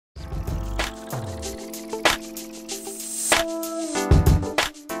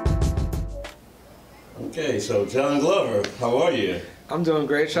Okay, so Jon Glover, how are you? I'm doing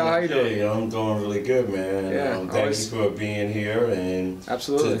great, Shaw. How you doing? Okay, I'm doing really good, man. Yeah, thank you for being here and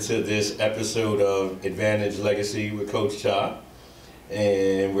absolutely to this episode of Advantage Legacy with Coach Cha.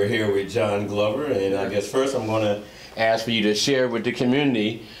 And we're here with Jon Glover, and I guess first I'm going to ask for you to share with the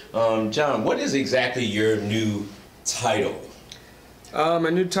community. Jon, what is exactly your new title? My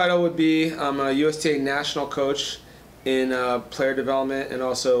new title would be I'm a USTA National Coach in player development and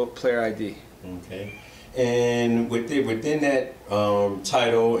also player ID. Okay. And within that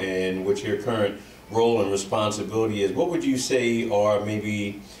title and what your current role and responsibility is, what would you say are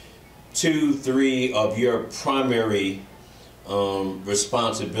maybe 2, 3 of your primary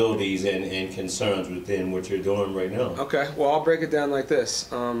responsibilities and concerns within what you're doing right now? Okay, well, I'll break it down like this.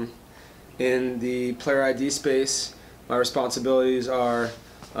 In the player ID space, my responsibilities are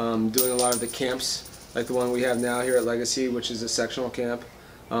doing a lot of the camps, like the one we have now here at Legacy, which is a sectional camp.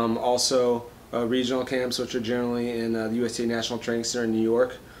 Also regional camps, which are generally in the USTA National Training Center in New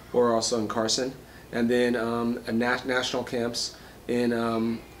York, or also in Carson. And then national camps in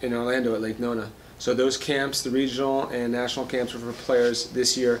Orlando at Lake Nona. So those camps, the regional and national camps, are for players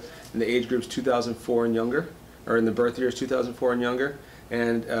this year in the age groups 2004 and younger, or in the birth years 2004 and younger.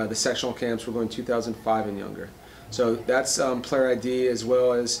 And the sectional camps were going 2005 and younger. So that's player ID, as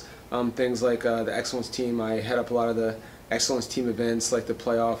well as things like the Excellence Team. I head up a lot of the Excellence Team events, like the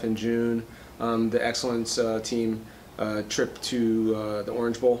playoff in June, the Excellence Team trip to the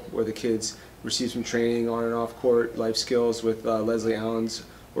Orange Bowl, where the kids receive some training on and off court, life skills with Leslie Allen's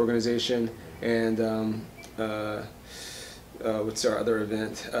organization, and what's our other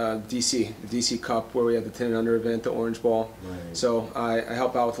event? the DC Cup, where we have the 10 and under event, the Orange Bowl. Right. So I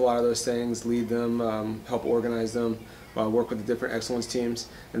help out with a lot of those things, lead them, help organize them, work with the different Excellence teams.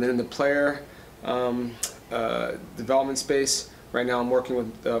 And then in the player development space, right now I'm working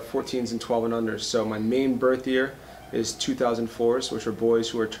with 14s and 12 and unders. So my main birth year is 2004s, which are boys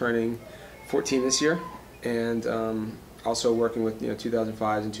who are turning 14 this year, and also working with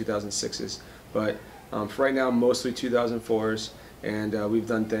 2005s and 2006s. But for right now, mostly 2004s, and we've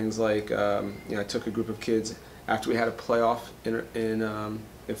done things like I took a group of kids after we had a playoff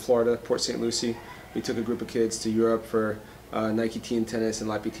in Florida, Port St. Lucie. We took a group of kids to Europe for Nike Teen Tennis and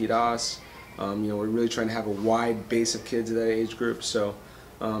La Petite As. We're really trying to have a wide base of kids at that age group. So,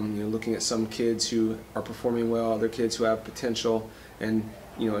 looking at some kids who are performing well, other kids who have potential, and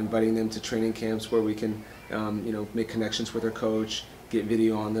inviting them to training camps where we can, make connections with their coach, get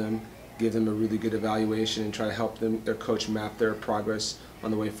video on them, give them a really good evaluation, and try to help their coach map their progress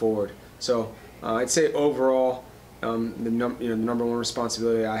on the way forward. So, I'd say overall, the number one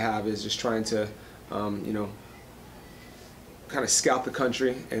responsibility I have is just trying to, kind of scout the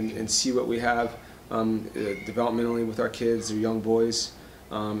country and see what we have developmentally with our kids, their young boys,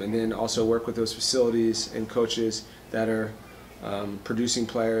 and then also work with those facilities and coaches that are producing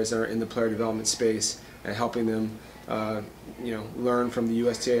players that are in the player development space, and helping them learn from the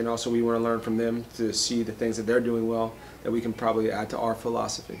USTA, and also we want to learn from them to see the things that they're doing well that we can probably add to our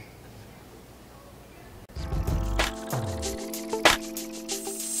philosophy.